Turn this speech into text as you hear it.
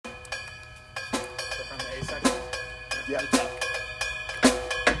Yeah.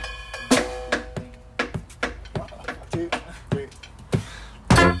 2, 3.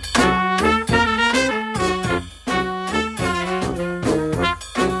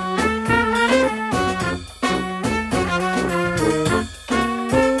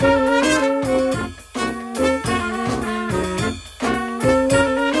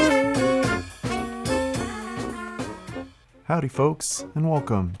 Howdy folks, and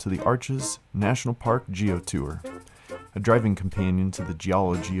welcome to the Arches National Park Geo Tour, a driving companion to the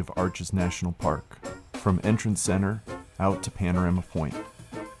geology of Arches National Park, from Entrance Center out to Panorama Point.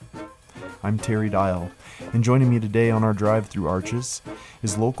 I'm Terry Dial, and joining me today on our drive through Arches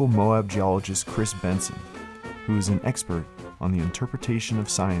is local Moab geologist Chris Benson, who is an expert on the interpretation of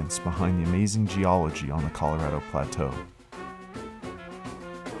science behind the amazing geology on the Colorado Plateau.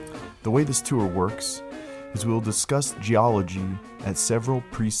 The way this tour works is we'll discuss geology at several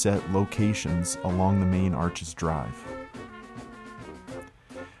preset locations along the main Arches Drive.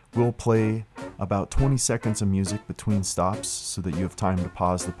 We'll play about 20 seconds of music between stops so that you have time to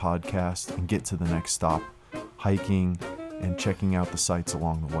pause the podcast and get to the next stop, hiking and checking out the sights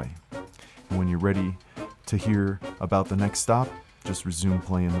along the way. And when you're ready to hear about the next stop, just resume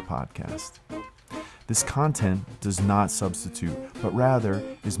playing the podcast. This content does not substitute, but rather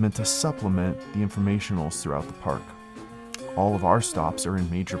is meant to supplement the informationals throughout the park. All of our stops are in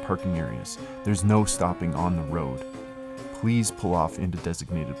major parking areas. There's no stopping on the road. Please pull off into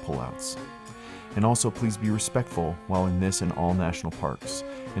designated pullouts. And also please be respectful while in this and all national parks,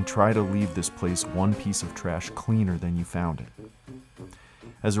 and try to leave this place one piece of trash cleaner than you found it.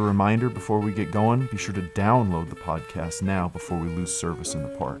 As a reminder, before we get going, be sure to download the podcast now before we lose service in the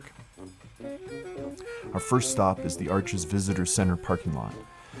park. Our first stop is the Arches Visitor Center parking lot.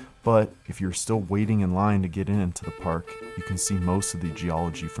 But if you're still waiting in line to get into the park, you can see most of the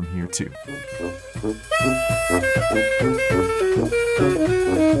geology from here too.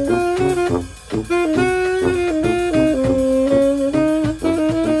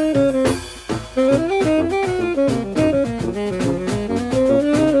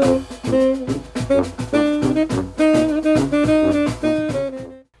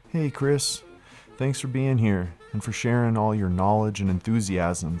 Hey Chris. Thanks for being here and for sharing all your knowledge and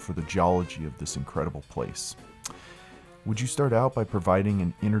enthusiasm for the geology of this incredible place. Would you start out by providing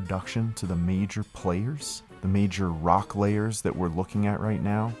an introduction to the major players, the major rock layers that we're looking at right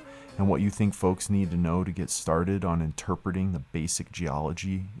now, and what you think folks need to know to get started on interpreting the basic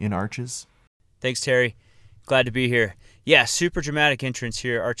geology in Arches? Thanks, Terry. Glad to be here. Yeah, super dramatic entrance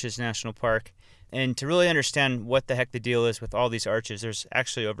here at Arches National Park. And to really understand what the heck the deal is with all these arches, there's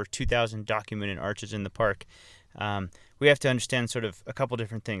actually over 2,000 documented arches in the park. We have to understand sort of a couple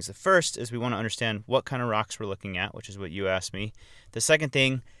different things. The first is we want to understand what kind of rocks we're looking at, which is what you asked me. The second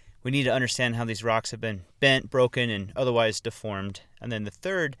thing, we need to understand how these rocks have been bent, broken, and otherwise deformed. And then the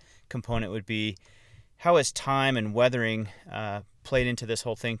third component would be how has time and weathering played into this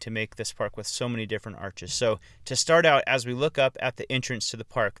whole thing to make this park with so many different arches. So to start out, as we look up at the entrance to the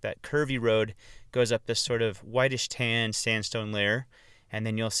park, that curvy road goes up this sort of whitish tan sandstone layer, and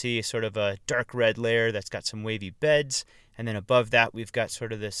then you'll see sort of a dark red layer that's got some wavy beds, and then above that we've got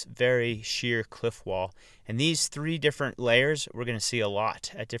sort of this very sheer cliff wall. And these three different layers we're going to see a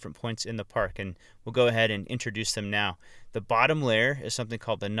lot at different points in the park, and we'll go ahead and introduce them now. The bottom layer is something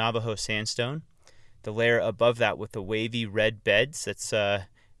called the Navajo sandstone. The layer above that with the wavy red beds, that's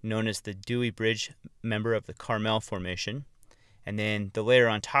known as the Dewey Bridge member of the Carmel Formation. And then the layer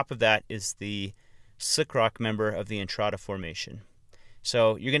on top of that is the Slick Rock member of the Entrada Formation.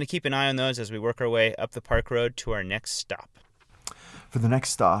 So you're going to keep an eye on those as we work our way up the park road to our next stop. For the next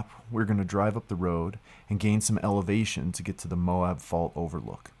stop, we're going to drive up the road and gain some elevation to get to the Moab Fault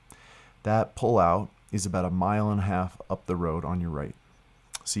overlook. That pullout is about 1.5 miles up the road on your right.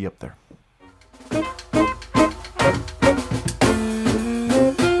 See you up there.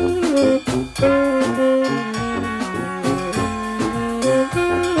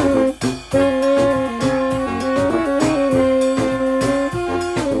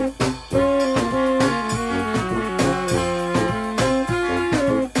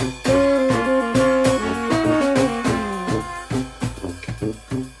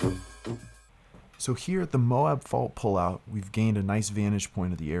 So here at the Moab Fault pullout, we've gained a nice vantage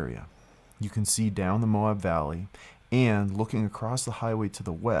point of the area. You can see down the Moab Valley, and looking across the highway to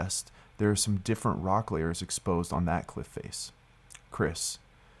the west, there are some different rock layers exposed on that cliff face. Chris,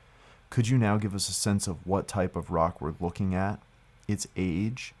 could you now give us a sense of what type of rock we're looking at, its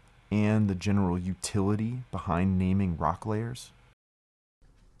age, and the general utility behind naming rock layers?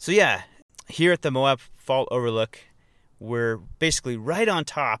 So yeah, here at the Moab Fault Overlook, we're basically right on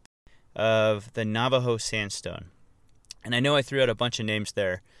top of the Navajo sandstone. And I know I threw out a bunch of names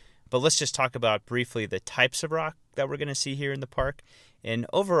there, but let's just talk about briefly the types of rock that we're going to see here in the park. And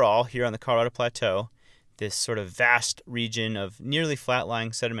overall, here on the Colorado Plateau, this sort of vast region of nearly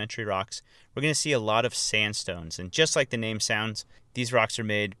flat-lying sedimentary rocks, we're going to see a lot of sandstones. And just like the name sounds, these rocks are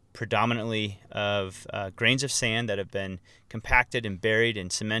made predominantly of grains of sand that have been compacted and buried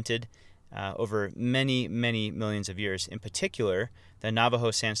and cemented over many, many millions of years. In particular, the Navajo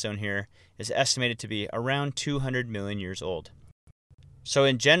sandstone here is estimated to be around 200 million years old. So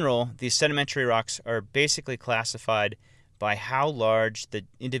in general, these sedimentary rocks are basically classified by how large the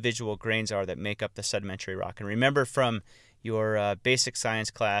individual grains are that make up the sedimentary rock. And remember from your basic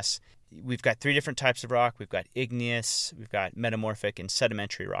science class, we've got 3 different types of rock. We've got igneous, we've got metamorphic, and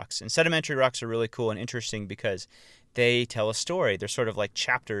sedimentary rocks. And sedimentary rocks are really cool and interesting because they tell a story. They're sort of like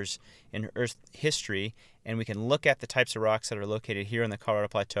chapters in Earth history, and we can look at the types of rocks that are located here on the Colorado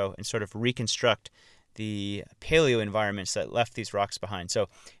Plateau and sort of reconstruct the paleo environments that left these rocks behind. So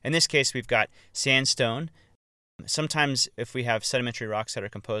in this case, we've got sandstone. Sometimes if we have sedimentary rocks that are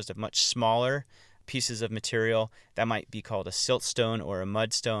composed of much smaller pieces of material, that might be called a siltstone or a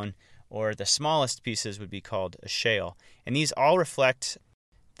mudstone, or the smallest pieces would be called a shale. And these all reflect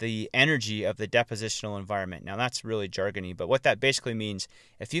the energy of the depositional environment. Now that's really jargony, but what that basically means,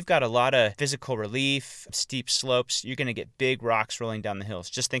 if you've got a lot of physical relief, steep slopes, you're going to get big rocks rolling down the hills.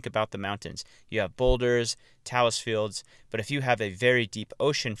 Just think about the mountains. You have boulders, talus fields, but if you have a very deep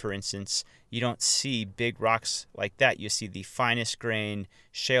ocean, for instance, you don't see big rocks like that. You see the finest grained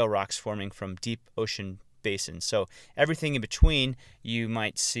shale rocks forming from deep ocean basins. So everything in between, you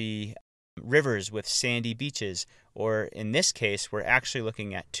might see rivers with sandy beaches, or in this case, we're actually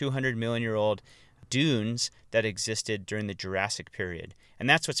looking at 200 million year old dunes that existed during the Jurassic period. And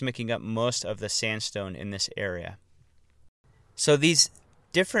that's what's making up most of the sandstone in this area. So these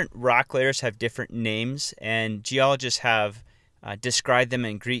different rock layers have different names, and geologists have described them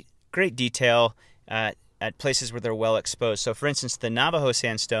in great detail at places where they're well exposed. So for instance, the Navajo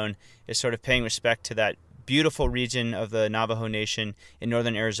sandstone is sort of paying respect to that beautiful region of the Navajo Nation in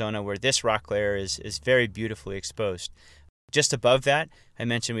northern Arizona where this rock layer is very beautifully exposed. Just above that, I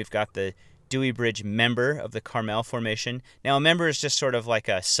mentioned we've got the Dewey Bridge member of the Carmel Formation. Now, a member is just sort of like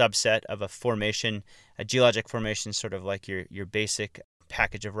a subset of a formation, a geologic formation, sort of like your basic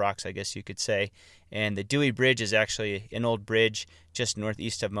package of rocks, I guess you could say. And the Dewey Bridge is actually an old bridge just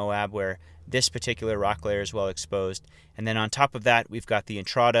northeast of Moab where this particular rock layer is well exposed. And then on top of that, we've got the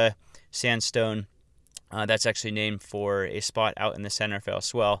Entrada sandstone. That's actually named for a spot out in the San Rafael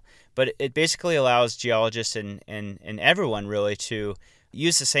Swell. But it basically allows geologists and everyone really to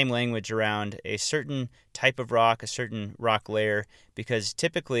use the same language around a certain type of rock, a certain rock layer, because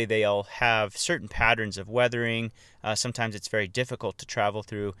typically they all have certain patterns of weathering. Sometimes it's very difficult to travel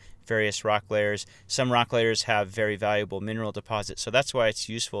through various rock layers. Some rock layers have very valuable mineral deposits, so that's why it's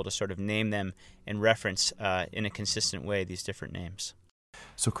useful to sort of name them and reference in a consistent way these different names.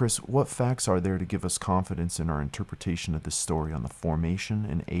 So Chris, what facts are there to give us confidence in our interpretation of this story on the formation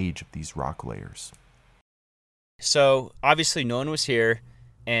and age of these rock layers? So obviously no one was here,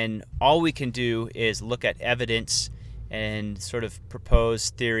 and all we can do is look at evidence and sort of propose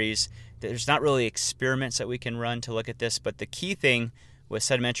theories. There's not really experiments that we can run to look at this, but the key thing with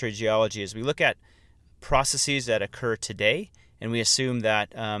sedimentary geology is we look at processes that occur today, and we assume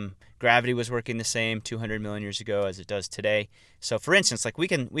that gravity was working the same 200 million years ago as it does today. So for instance, like we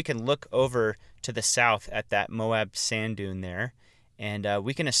can look over to the south at that Moab sand dune there, and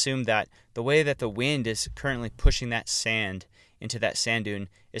we can assume that the way that the wind is currently pushing that sand into that sand dune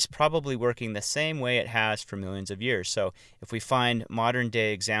is probably working the same way it has for millions of years. So if we find modern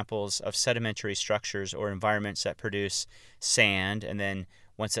day examples of sedimentary structures or environments that produce sand, and then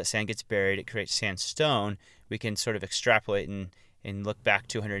once that sand gets buried, it creates sandstone, we can sort of extrapolate and look back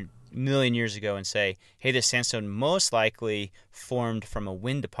 200 million years ago and say, hey, this sandstone most likely formed from a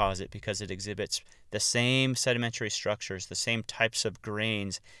wind deposit because it exhibits the same sedimentary structures, the same types of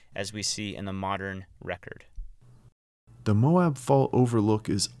grains as we see in the modern record. The Moab Fault overlook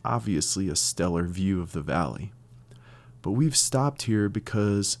is obviously a stellar view of the valley, but we've stopped here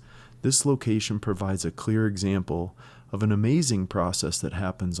because this location provides a clear example of an amazing process that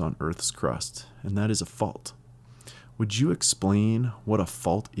happens on Earth's crust, and that is a fault. Would you explain what a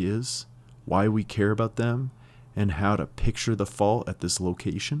fault is, why we care about them, and how to picture the fault at this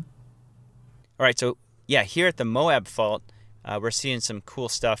location? All right, so yeah, here at the Moab Fault, we're seeing some cool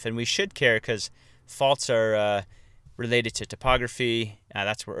stuff, and we should care because faults are related to topography.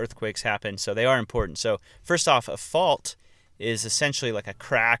 That's where earthquakes happen, so they are important. So first off, a fault is essentially like a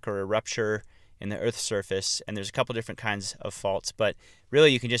crack or a rupture in the Earth's surface, and there's a couple different kinds of faults, but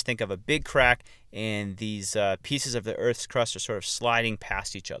really you can just think of a big crack, and these pieces of the Earth's crust are sort of sliding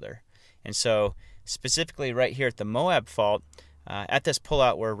past each other. And so specifically right here at the Moab Fault, at this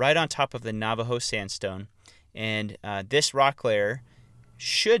pullout, we're right on top of the Navajo sandstone, and this rock layer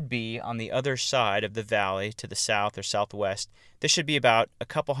should be on the other side of the valley to the south or southwest. This should be about a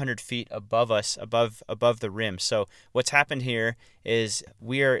couple hundred feet above us, above the rim. So what's happened here is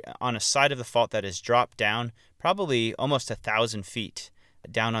we are on a side of the fault that has dropped down probably almost 1,000 feet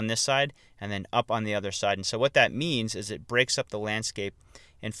down on this side and then up on the other side. And so what that means is it breaks up the landscape.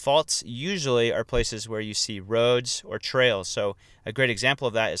 And faults usually are places where you see roads or trails. So a great example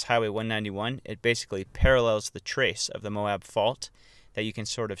of that is Highway 191. It basically parallels the trace of the Moab Fault that you can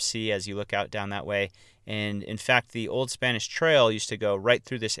sort of see as you look out down that way. And in fact, the old Spanish Trail used to go right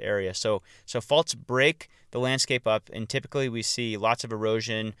through this area. So faults break the landscape up, and typically we see lots of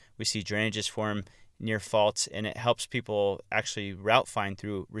erosion. We see drainages form near faults, and it helps people actually route find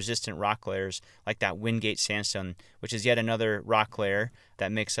through resistant rock layers like that Wingate sandstone, which is yet another rock layer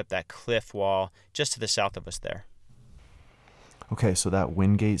that makes up that cliff wall just to the south of us there. Okay, so that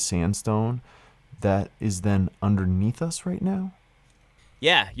Wingate sandstone, that is then underneath us right now?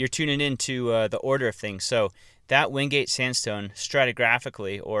 Yeah, you're tuning into the order of things. So that Wingate sandstone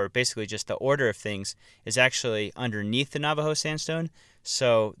stratigraphically, or basically just the order of things, is actually underneath the Navajo sandstone.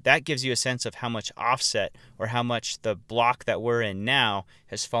 So that gives you a sense of how much offset or how much the block that we're in now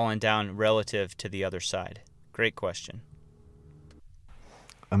has fallen down relative to the other side. Great question.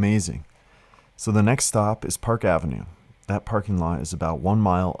 Amazing. So the next stop is Park Avenue. That parking lot is about 1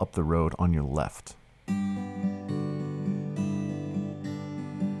 mile up the road on your left.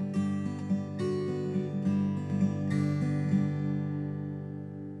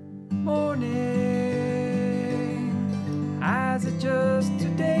 Eyes adjust to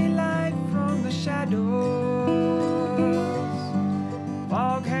daylight from the shadows.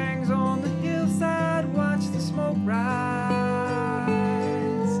 Fog hangs on the hillside, watch the smoke rise.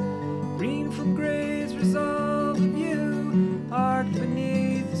 Green from gray's resolve of you, parked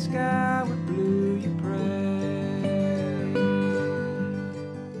beneath the sky with blue you pray.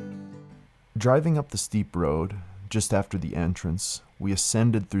 Driving up the steep road, just after the entrance, we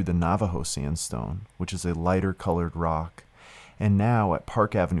ascended through the Navajo sandstone, which is a lighter colored rock. And now at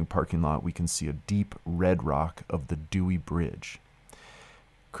Park Avenue parking lot, we can see a deep red rock of the Dewey Bridge.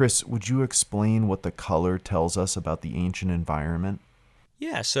 Chris, would you explain what the color tells us about the ancient environment?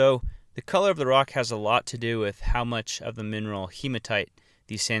 Yeah, so the color of the rock has a lot to do with how much of the mineral hematite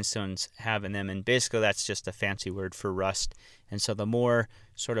these sandstones have in them. And basically that's just a fancy word for rust. And so the more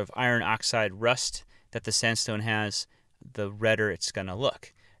sort of iron oxide rust that the sandstone has, the redder it's going to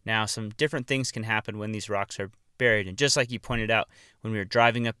look. Now, some different things can happen when these rocks are buried. And just like you pointed out, when we were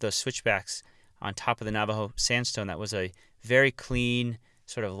driving up those switchbacks on top of the Navajo sandstone, that was a very clean,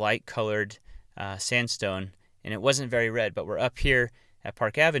 sort of light-colored sandstone, and it wasn't very red. But we're up here at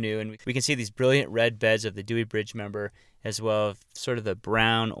Park Avenue, and we can see these brilliant red beds of the Dewey Bridge member, as well as sort of the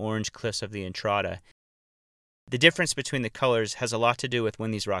brown-orange cliffs of the Entrada. The difference between the colors has a lot to do with when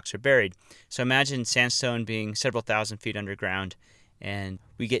these rocks are buried. So imagine sandstone being several thousand feet underground, and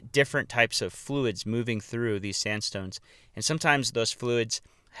we get different types of fluids moving through these sandstones. And sometimes those fluids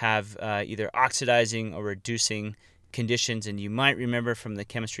have either oxidizing or reducing conditions, and you might remember from the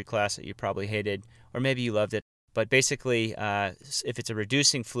chemistry class that you probably hated, or maybe you loved it. But basically, if it's a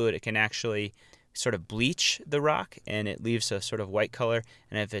reducing fluid, it can actually sort of bleach the rock, and it leaves a sort of white color.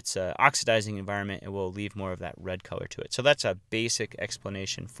 And if it's an oxidizing environment, it will leave more of that red color to it. So that's a basic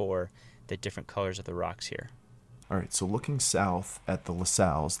explanation for the different colors of the rocks here. All right, so looking south at the La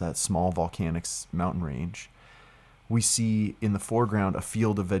Salles, that small volcanic mountain range, we see in the foreground a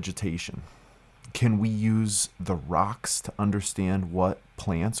field of vegetation. Can we use the rocks to understand what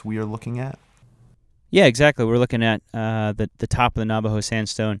plants we are looking at? Yeah, exactly. We're looking at the top of the Navajo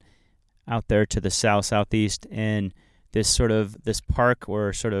sandstone out there to the southeast, and this park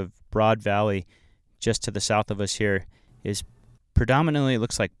or sort of broad valley just to the south of us here is predominantly, it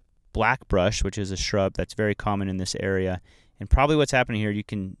looks like black brush, which is a shrub that's very common in this area. And probably what's happening here, you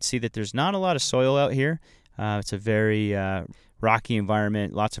can see that there's not a lot of soil out here. It's a very rocky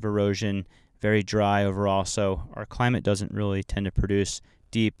environment, lots of erosion, very dry overall. So our climate doesn't really tend to produce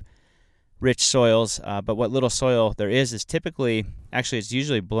deep, rich soils. But what little soil there is typically, actually it's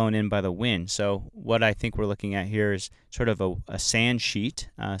usually blown in by the wind. So what I think we're looking at here is sort of a sand sheet.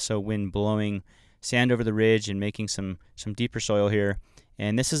 So wind blowing sand over the ridge and making some deeper soil here.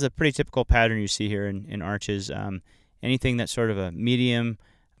 And this is a pretty typical pattern you see here in Arches. Anything that's sort of a medium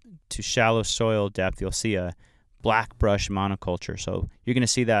to shallow soil depth, you'll see a black brush monoculture. So you're going to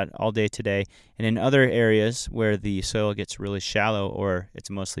see that all day today. And in other areas where the soil gets really shallow or it's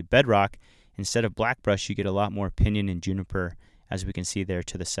mostly bedrock, instead of black brush, you get a lot more pinyon and juniper, as we can see there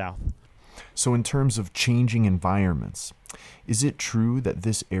to the south. So in terms of changing environments, is it true that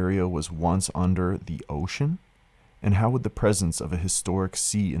this area was once under the ocean? And how would the presence of a historic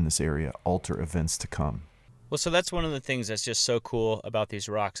sea in this area alter events to come? Well, so that's one of the things that's just so cool about these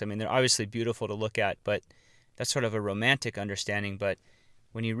rocks. I mean, they're obviously beautiful to look at, but that's sort of a romantic understanding. But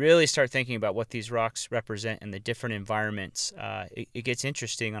when you really start thinking about what these rocks represent and the different environments, it gets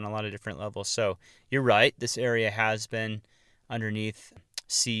interesting on a lot of different levels. So you're right, this area has been underneath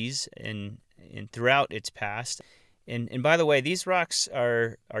seas and throughout its past. And by the way, these rocks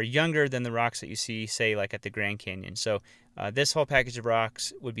are younger than the rocks that you see, say, like at the Grand Canyon. So this whole package of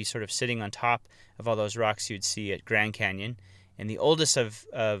rocks would be sort of sitting on top of all those rocks you'd see at Grand Canyon. And the oldest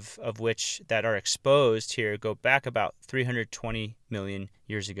of which that are exposed here go back about 320 million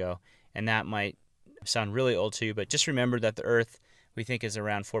years ago. And that might sound really old to you, but just remember that the Earth, we think, is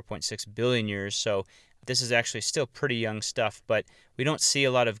around 4.6 billion years. So this is actually still pretty young stuff, but we don't see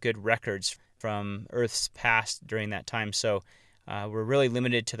a lot of good records from Earth's past during that time. So we're really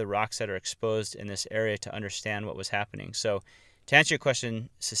limited to the rocks that are exposed in this area to understand what was happening. So to answer your question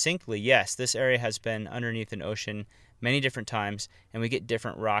succinctly, yes, this area has been underneath an ocean many different times, and we get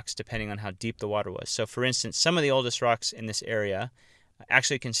different rocks depending on how deep the water was. So for instance, some of the oldest rocks in this area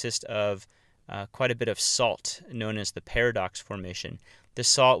actually consist of quite a bit of salt known as the Paradox Formation. This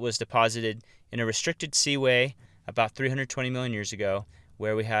salt was deposited in a restricted seaway about 320 million years ago,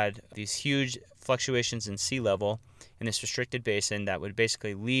 where we had these huge fluctuations in sea level in this restricted basin that would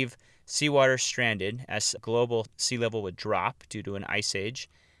basically leave seawater stranded as global sea level would drop due to an ice age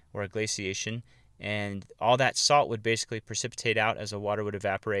or a glaciation. And all that salt would basically precipitate out as the water would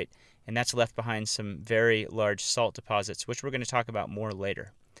evaporate. And that's left behind some very large salt deposits, which we're going to talk about more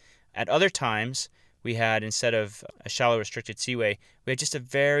later. At other times, we had, instead of a shallow restricted seaway, we had just a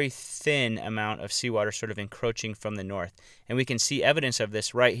very thin amount of seawater sort of encroaching from the north. And we can see evidence of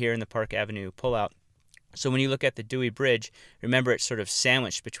this right here in the Park Avenue pullout. So when you look at the Dewey Bridge, remember it's sort of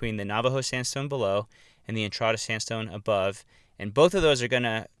sandwiched between the Navajo sandstone below and the Entrada sandstone above. And both of those are going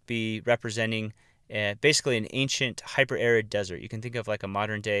to be representing basically an ancient hyper-arid desert. You can think of like a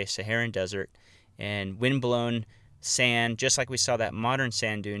modern-day Saharan desert, and wind-blown sand, just like we saw that modern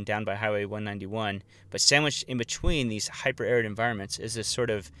sand dune down by Highway 191. But sandwiched in between these hyper-arid environments is this sort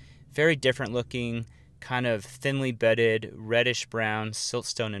of very different-looking, kind of thinly bedded, reddish-brown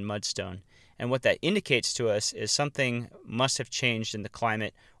siltstone and mudstone. And what that indicates to us is something must have changed in the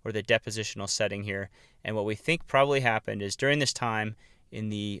climate or the depositional setting here. And what we think probably happened is during this time, in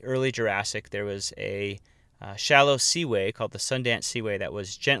the early Jurassic, there was a shallow seaway called the Sundance Seaway that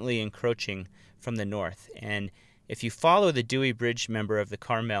was gently encroaching from the north. And if you follow the Dewey Bridge member of the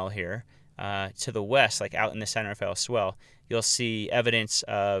Carmel here to the west, like out in the San Rafael Swell, you'll see evidence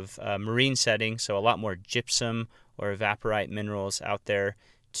of marine setting, so a lot more gypsum or evaporite minerals out there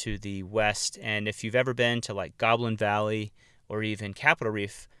to the west. And if you've ever been to like Goblin Valley or even Capitol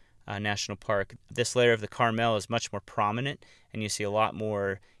Reef National Park, this layer of the Carmel is much more prominent, and you see a lot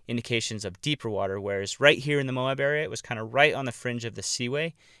more indications of deeper water, whereas right here in the Moab area, it was kind of right on the fringe of the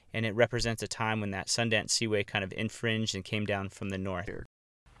seaway, and it represents a time when that Sundance Seaway kind of infringed and came down from the north.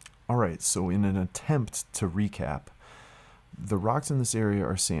 All right, so in an attempt to recap, the rocks in this area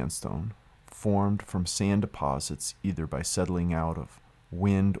are sandstone, formed from sand deposits either by settling out of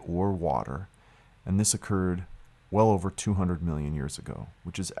wind or water, and this occurred well over 200 million years ago,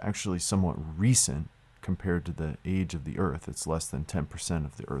 which is actually somewhat recent compared to the age of the Earth. It's less than 10%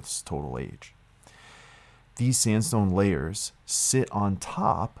 of the Earth's total age. These sandstone layers sit on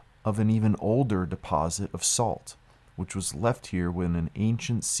top of an even older deposit of salt, which was left here when an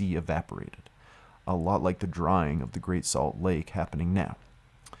ancient sea evaporated, a lot like the drying of the Great Salt Lake happening now.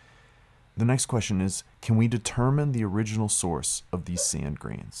 The next question is, can we determine the original source of these sand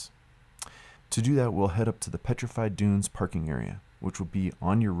grains? To do that, we'll head up to the Petrified Dunes parking area, which will be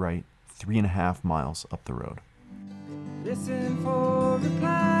on your right, 3.5 miles up the road. Listen for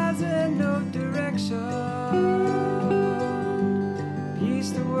replies and no direction.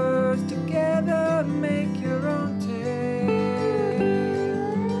 Piece the words together, make your own tale.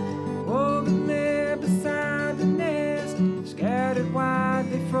 Woven there beside the nest, scattered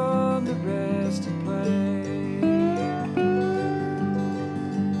widely from the rest of play.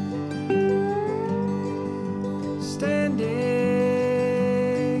 Standing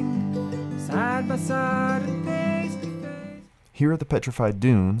side by side and face to face. Here at the Petrified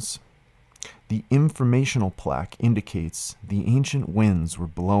Dunes, the informational plaque indicates the ancient winds were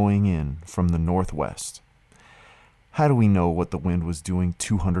blowing in from the northwest. How do we know what the wind was doing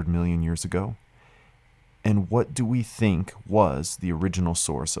 200 million years ago? And what do we think was the original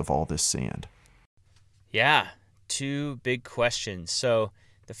source of all this sand? Yeah, two big questions. So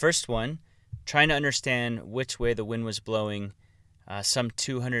the first one, trying to understand which way the wind was blowing some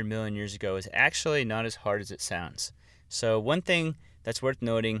 200 million years ago is actually not as hard as it sounds. So one thing that's worth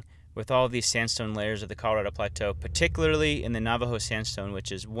noting with all of these sandstone layers of the Colorado Plateau, particularly in the Navajo sandstone,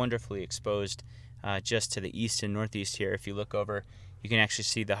 which is wonderfully exposed just to the east and northeast here. If you look over, you can actually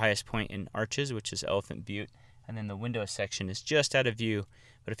see the highest point in Arches, which is Elephant Butte, and then the window section is just out of view.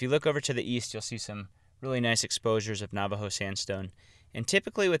 But if you look over to the east, you'll see some really nice exposures of Navajo sandstone. And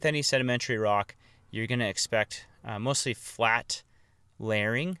typically with any sedimentary rock, you're going to expect mostly flat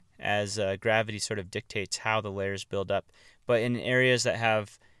layering as gravity sort of dictates how the layers build up. But in areas that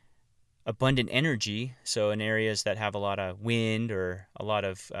have abundant energy, so in areas that have a lot of wind or a lot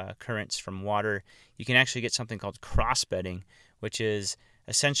of currents from water, you can actually get something called cross-bedding, which is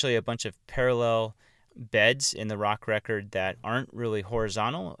essentially a bunch of parallel beds in the rock record that aren't really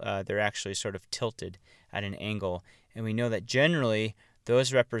horizontal. They're actually sort of tilted at an angle. And we know that generally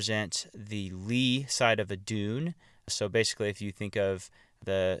those represent the lee side of a dune. So basically, if you think of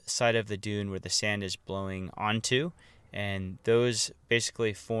the side of the dune where the sand is blowing onto, and those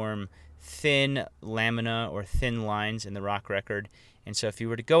basically form thin lamina or thin lines in the rock record. And so if you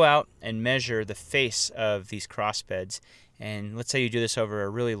were to go out and measure the face of these crossbeds, and let's say you do this over a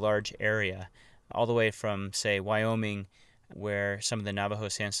really large area, all the way from, say, Wyoming, where some of the Navajo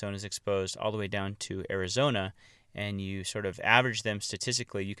sandstone is exposed, all the way down to Arizona, and you sort of average them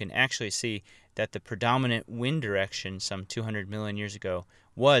statistically, you can actually see that the predominant wind direction some 200 million years ago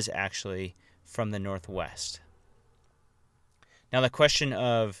was actually from the northwest. Now the question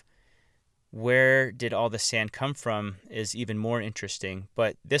of where did all the sand come from is even more interesting,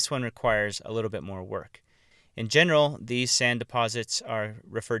 but this one requires a little bit more work. In general, these sand deposits are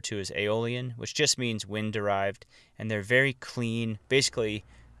referred to as aeolian, which just means wind-derived, and they're very clean, basically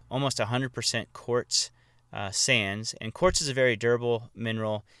almost 100% quartz sands. And quartz is a very durable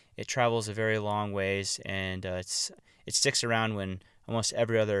mineral. It travels a very long ways, and it sticks around when almost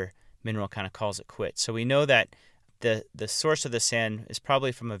every other mineral kind of calls it quits. So we know that the source of the sand is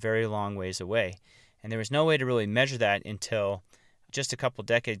probably from a very long ways away, and there was no way to really measure that until just a couple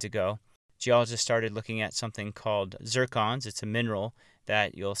decades ago. Geologists started looking at something called zircons. It's a mineral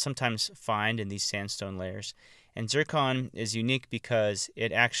that you'll sometimes find in these sandstone layers. And zircon is unique because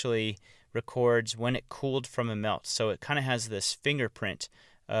it actually records when it cooled from a melt. So it kind of has this fingerprint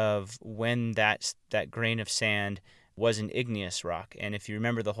of when that grain of sand was an igneous rock. And if you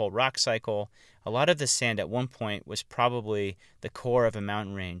remember the whole rock cycle, a lot of the sand at one point was probably the core of a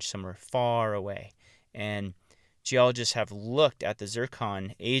mountain range somewhere far away. And geologists have looked at the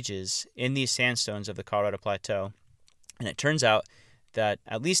zircon ages in these sandstones of the Colorado Plateau, and it turns out that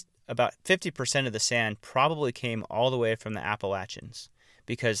at least about 50% of the sand probably came all the way from the Appalachians,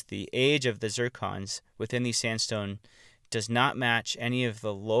 because the age of the zircons within these sandstone does not match any of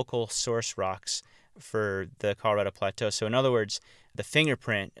the local source rocks for the Colorado Plateau. So in other words, the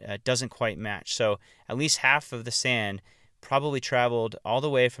fingerprint doesn't quite match. So at least half of the sand probably traveled all the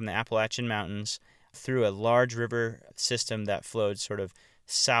way from the Appalachian Mountains through a large river system that flowed sort of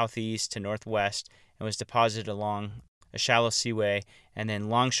southeast to northwest and was deposited along a shallow seaway, and then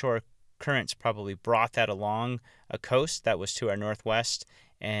longshore currents probably brought that along a coast that was to our northwest,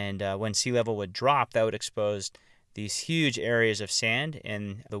 and when sea level would drop, that would expose these huge areas of sand,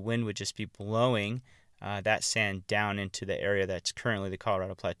 and the wind would just be blowing that sand down into the area that's currently the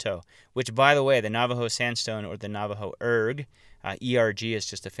Colorado Plateau, which, by the way, the Navajo sandstone, or the Navajo erg, ERG is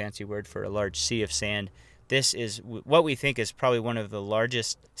just a fancy word for a large sea of sand. This is what we think is probably one of the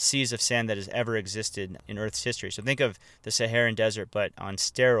largest seas of sand that has ever existed in Earth's history. So think of the Saharan Desert, but on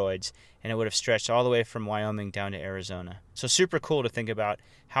steroids, and it would have stretched all the way from Wyoming down to Arizona. So super cool to think about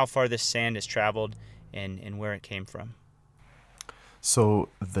how far this sand has traveled and where it came from. So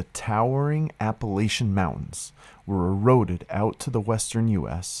the towering Appalachian Mountains were eroded out to the western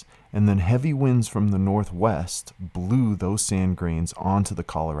U.S., and then heavy winds from the northwest blew those sand grains onto the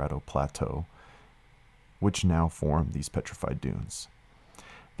Colorado Plateau, which now form these petrified dunes.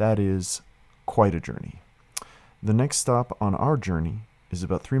 That is quite a journey. The next stop on our journey is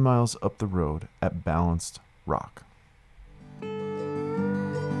about 3 miles up the road at Balanced Rock.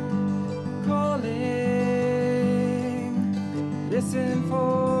 Calling, listen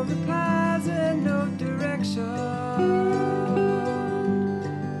for replies in no direction.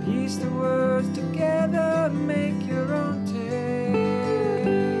 Piece the words together, make your own tale.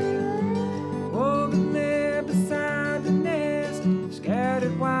 Woven there beside the nest,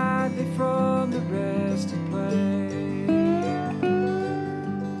 scattered widely from the rest of play.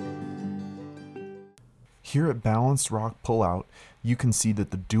 at Balanced Rock Pullout, you can see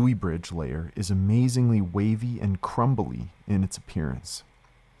that the Dewey Bridge layer is amazingly wavy and crumbly in its appearance.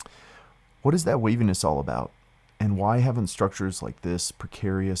 What is that waviness all about? And why haven't structures like this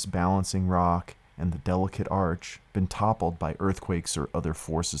precarious balancing rock and the delicate arch been toppled by earthquakes or other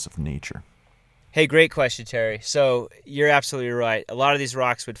forces of nature? Hey, great question, Terry. So you're absolutely right. A lot of these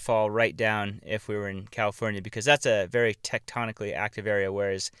rocks would fall right down if we were in California because that's a very tectonically active area,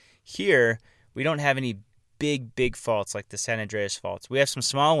 whereas here we don't have any big faults like the San Andreas faults. We have some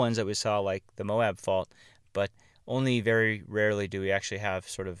small ones that we saw like the Moab fault, but only very rarely do we actually have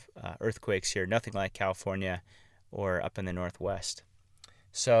sort of earthquakes here, nothing like California or up in the Northwest.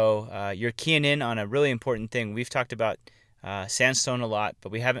 So you're keying in on a really important thing. We've talked about sandstone a lot,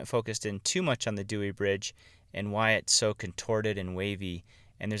 but we haven't focused in too much on the Dewey Bridge and why it's so contorted and wavy.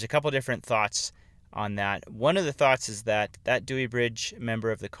 And there's a couple different thoughts on that. One of the thoughts is that Dewey Bridge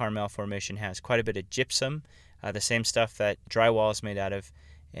member of the Carmel Formation has quite a bit of gypsum, the same stuff that drywall is made out of,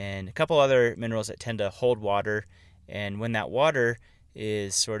 and a couple other minerals that tend to hold water. And when that water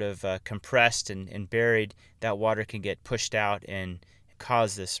is sort of compressed and buried, that water can get pushed out and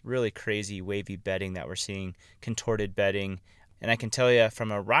cause this really crazy wavy bedding that we're seeing, contorted bedding. And I can tell you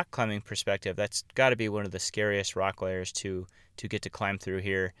from a rock climbing perspective, that's got to be one of the scariest rock layers to get to climb through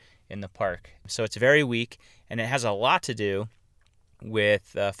here in the park. So it's very weak, and it has a lot to do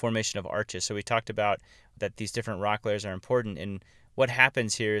with formation of arches. So we talked about that these different rock layers are important, and what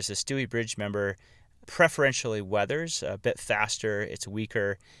happens here is this Dewey Bridge member preferentially weathers a bit faster, it's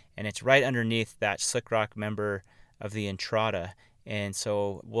weaker, and it's right underneath that slick rock member of the Entrada. And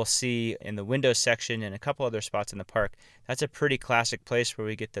so we'll see in the window section and a couple other spots in the park, that's a pretty classic place where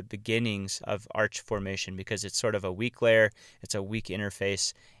we get the beginnings of arch formation because it's sort of a weak layer, it's a weak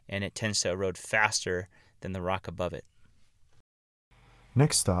interface, and it tends to erode faster than the rock above it.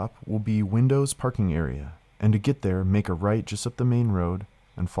 Next stop will be Windows parking area, and to get there, make a right just up the main road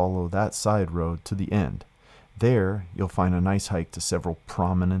and follow that side road to the end. There, you'll find a nice hike to several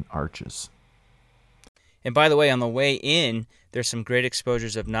prominent arches. And by the way, on the way in, there's some great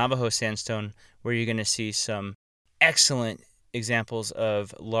exposures of Navajo sandstone where you're going to see some excellent examples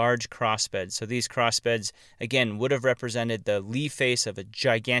of large crossbeds. So these crossbeds, again, would have represented the lee face of a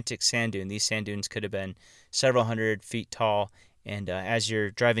gigantic sand dune. These sand dunes could have been several hundred feet tall. And as you're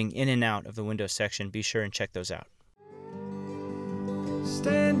driving in and out of the window section, be sure and check those out.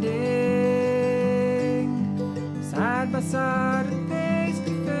 Standing side by side and face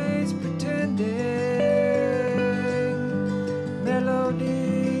to face, pretending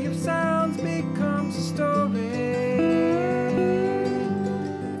melody of sounds becomes a story.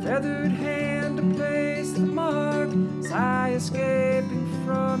 Feathered hand to place the mark, sigh escaping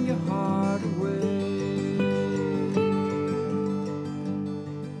from your heart away.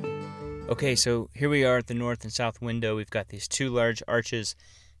 Okay, so here we are at the north and south window. We've got these two large arches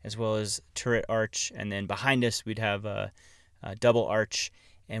as well as turret arch, and then behind us we'd have a double arch.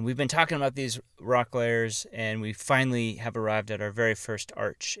 And we've been talking about these rock layers, and we finally have arrived at our very first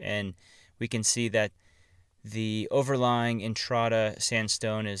arch. And we can see that the overlying Entrada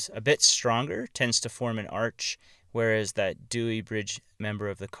sandstone is a bit stronger, tends to form an arch, whereas that Dewey Bridge member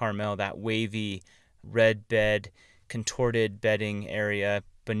of the Carmel, that wavy red bed, contorted bedding area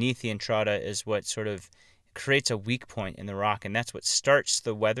beneath the Entrada is what sort of creates a weak point in the rock, and that's what starts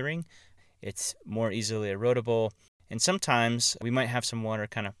the weathering. It's more easily erodible, and sometimes we might have some water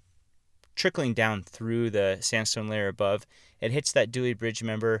kind of trickling down through the sandstone layer above. It hits that Dewey Bridge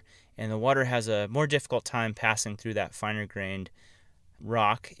member, and the water has a more difficult time passing through that finer grained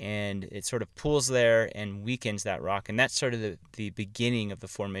rock, and it sort of pools there and weakens that rock, and that's sort of the beginning of the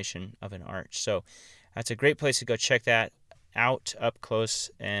formation of an arch. So that's a great place to go check that out up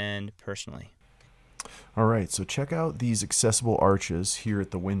close and personally. All right, so check out these accessible arches here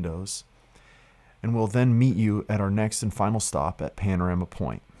at the windows, and we'll then meet you at our next and final stop at Panorama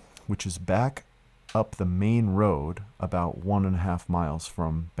Point, which is back up the main road about 1.5 miles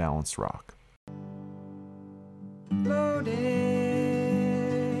from Balanced Rock. Floating,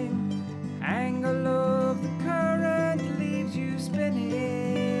 angle of the current leaves you spinning.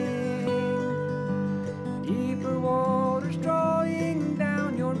 Deeper waters drawing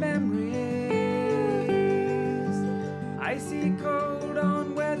down your memories. Icy cold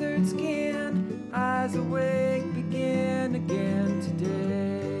on weathered skin. Eyes awake, begin again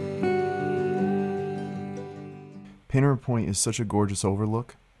today. Panorama Point is such a gorgeous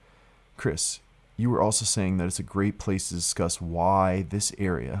overlook. Chris, you were also saying that it's a great place to discuss why this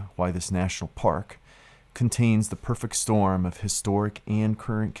area, why this national park, contains the perfect storm of historic and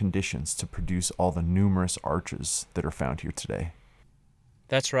current conditions to produce all the numerous arches that are found here today.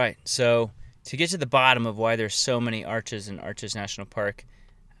 That's right. So To get to the bottom of why there's so many arches in Arches National Park,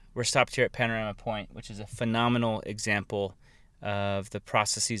 we're stopped here at Panorama Point, which is a phenomenal example of the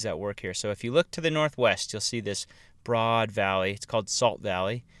processes at work here. So if you look to the northwest, you'll see this broad valley. It's called Salt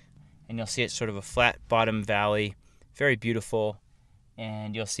Valley, and you'll see it's sort of a flat bottom valley, very beautiful.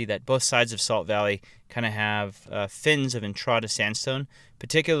 And you'll see that both sides of Salt Valley kind of have fins of Entrada sandstone,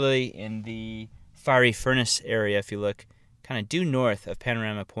 particularly in the Fiery Furnace area. If you look kind of due north of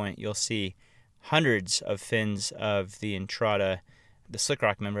Panorama Point, you'll see hundreds of fins of the Entrada, the slick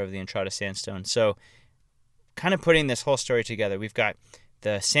rock member of the Entrada sandstone. So kind of putting this whole story together, we've got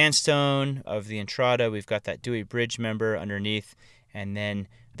the sandstone of the Entrada, we've got that Dewey Bridge member underneath, and then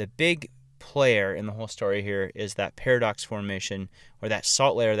the big player in the whole story here is that Paradox Formation, or that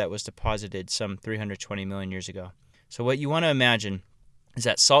salt layer that was deposited some 320 million years ago. So what you want to imagine is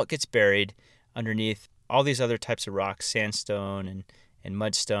that salt gets buried underneath all these other types of rocks, sandstone and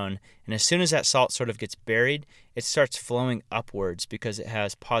mudstone, and as soon as that salt sort of gets buried, it starts flowing upwards because it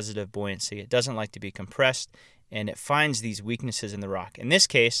has positive buoyancy. It doesn't like to be compressed, and it finds these weaknesses in the rock. In this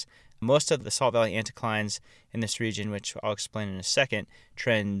case, most of the Salt Valley anticlines in this region, which I'll explain in a second,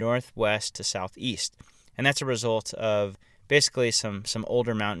 trend northwest to southeast, and that's a result of basically some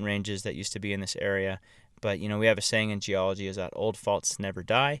older mountain ranges that used to be in this area. But we have a saying in geology is that old faults never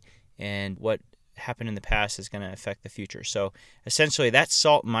die, and what happened in the past is going to affect the future. So essentially that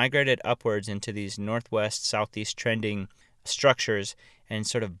salt migrated upwards into these northwest, southeast trending structures and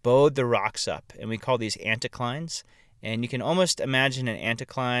sort of bowed the rocks up, and we call these anticlines. And you can almost imagine an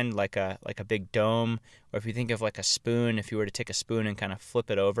anticline like a big dome, or if you think of like a spoon, if you were to take a spoon and kind of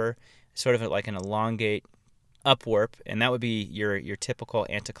flip it over, sort of like an elongate upwarp, and that would be your typical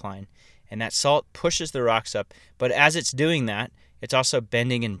anticline. And that salt pushes the rocks up, but as it's doing that, it's also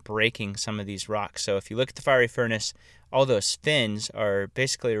bending and breaking some of these rocks. So if you look at the Fiery Furnace, all those fins are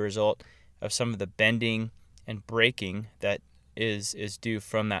basically a result of some of the bending and breaking that is due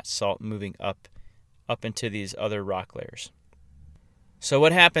from that salt moving up into these other rock layers. So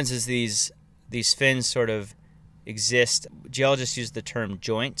what happens is these fins sort of exist. Geologists use the term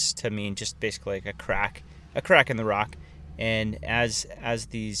joints to mean just basically like a crack in the rock. And as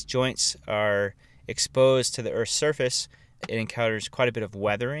these joints are exposed to the Earth's surface, it encounters quite a bit of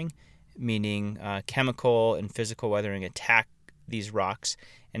weathering, meaning chemical and physical weathering attack these rocks.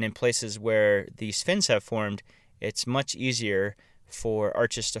 And in places where these fins have formed, it's much easier for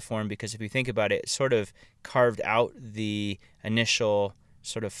arches to form because if you think about it, it sort of carved out the initial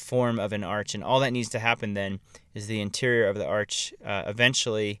sort of form of an arch. And all that needs to happen then is the interior of the arch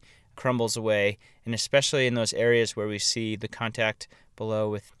eventually crumbles away. And especially in those areas where we see the contact below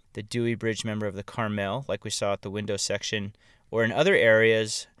with the Dewey Bridge member of the Carmel, like we saw at the window section, or in other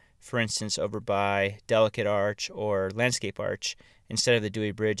areas, for instance, over by Delicate Arch or Landscape Arch, instead of the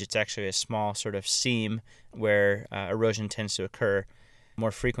Dewey Bridge, it's actually a small sort of seam where erosion tends to occur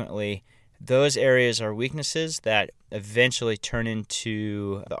more frequently. Those areas are weaknesses that eventually turn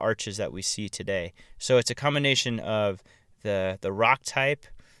into the arches that we see today. So it's a combination of the rock type,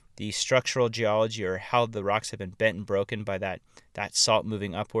 the structural geology, or how the rocks have been bent and broken by that salt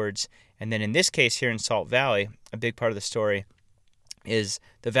moving upwards. And then in this case here in Salt Valley, a big part of the story is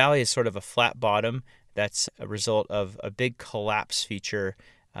the valley is sort of a flat bottom. That's a result of a big collapse feature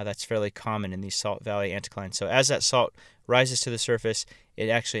that's fairly common in these Salt Valley anticlines. So as that salt rises to the surface, it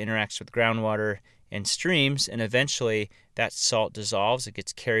actually interacts with groundwater and streams, and eventually that salt dissolves, it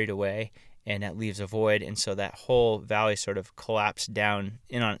gets carried away, and that leaves a void, and so that whole valley sort of collapsed down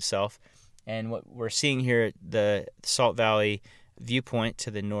in on itself. And what we're seeing here at the Salt Valley viewpoint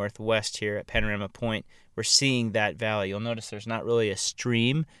to the northwest here at Panorama Point, we're seeing that valley. You'll notice there's not really a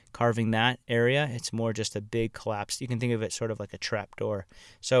stream carving that area. It's more just a big collapse. You can think of it sort of like a trapdoor.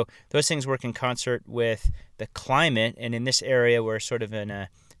 So those things work in concert with the climate, and in this area we're sort of in a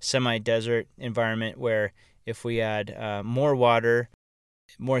semi-desert environment where if we add more water,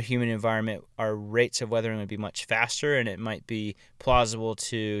 more humid environment, our rates of weathering would be much faster, and it might be plausible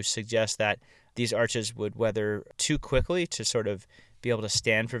to suggest that these arches would weather too quickly to sort of be able to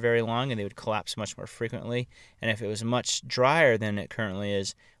stand for very long, and they would collapse much more frequently. And if it was much drier than it currently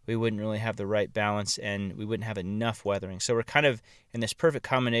is, we wouldn't really have the right balance, and we wouldn't have enough weathering. So we're kind of in this perfect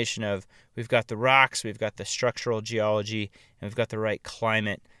combination of we've got the rocks, we've got the structural geology, and we've got the right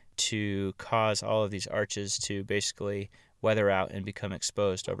climate to cause all of these arches to basically weather out and become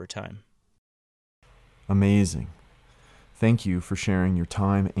exposed over time. Amazing. Thank you for sharing your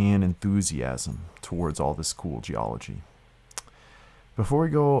time and enthusiasm towards all this cool geology. Before we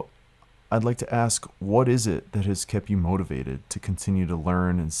go, I'd like to ask, what is it that has kept you motivated to continue to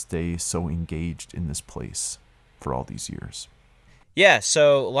learn and stay so engaged in this place for all these years? Yeah,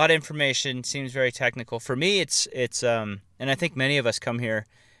 so a lot of information, seems very technical. For me, it's and I think many of us come here.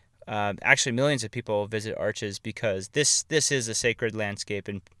 Actually, millions of people visit Arches because this is a sacred landscape,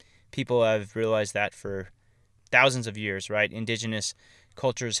 and people have realized that for thousands of years. Right, indigenous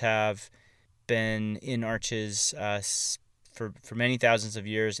cultures have been in Arches for many thousands of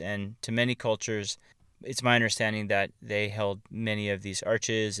years, and to many cultures, it's my understanding that they held many of these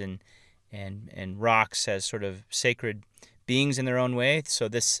arches and rocks as sort of sacred beings in their own way. So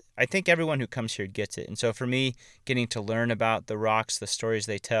this, I think everyone who comes here gets it. And so for me, getting to learn about the rocks, the stories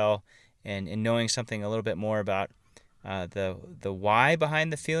they tell, and knowing something a little bit more about the why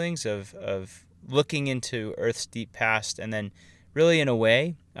behind the feelings of looking into Earth's deep past, and then really in a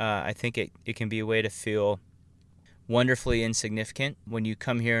way, I think it can be a way to feel wonderfully insignificant. When you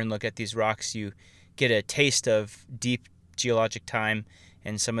come here and look at these rocks, you get a taste of deep geologic time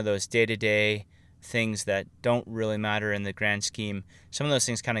and some of those day-to-day things that don't really matter in the grand scheme. Some of those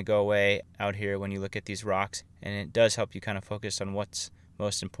things kind of go away out here when you look at these rocks, and it does help you kind of focus on what's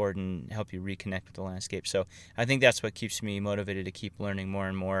most important, help you reconnect with the landscape. So I think that's what keeps me motivated to keep learning more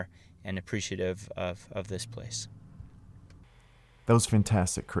and more and appreciative of this place. That was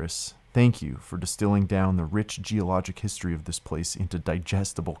fantastic, Chris. Thank you for distilling down the rich geologic history of this place into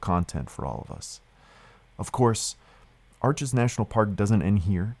digestible content for all of us. Of course, Arches National Park doesn't end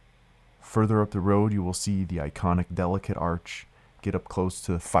here. Further up the road, you will see the iconic Delicate Arch, get up close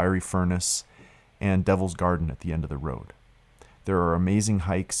to the Fiery Furnace, and Devil's Garden at the end of the road. There are amazing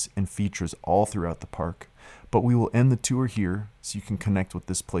hikes and features all throughout the park, but we will end the tour here so you can connect with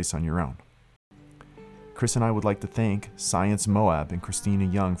this place on your own. Chris and I would like to thank Science Moab and Christina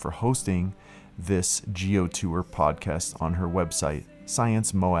Young for hosting this GeoTour podcast on her website,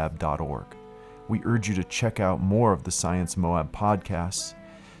 sciencemoab.org. We urge you to check out more of the Science Moab podcasts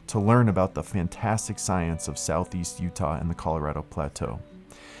to learn about the fantastic science of Southeast Utah and the Colorado Plateau.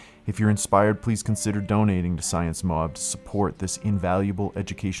 If you're inspired, please consider donating to Science Moab to support this invaluable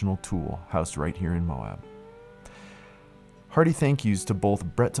educational tool housed right here in Moab. Hearty thank yous to both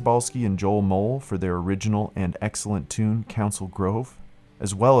Brett Tobalski and Joel Mole for their original and excellent tune, Council Grove,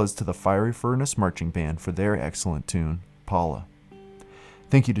 as well as to the Fiery Furnace Marching Band for their excellent tune, Paula.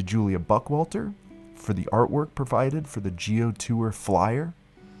 Thank you to Julia Buckwalter for the artwork provided for the GeoTour flyer,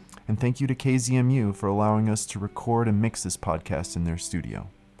 and thank you to KZMU for allowing us to record and mix this podcast in their studio.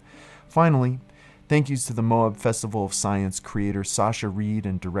 Finally, thank yous to the Moab Festival of Science creator Sasha Reed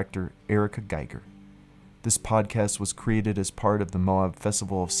and director Erica Geiger. This podcast was created as part of the Moab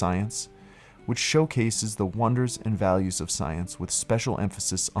Festival of Science, which showcases the wonders and values of science with special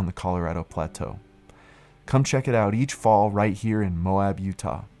emphasis on the Colorado Plateau. Come check it out each fall right here in Moab,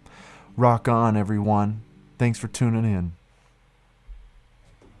 Utah. Rock on, everyone. Thanks for tuning in.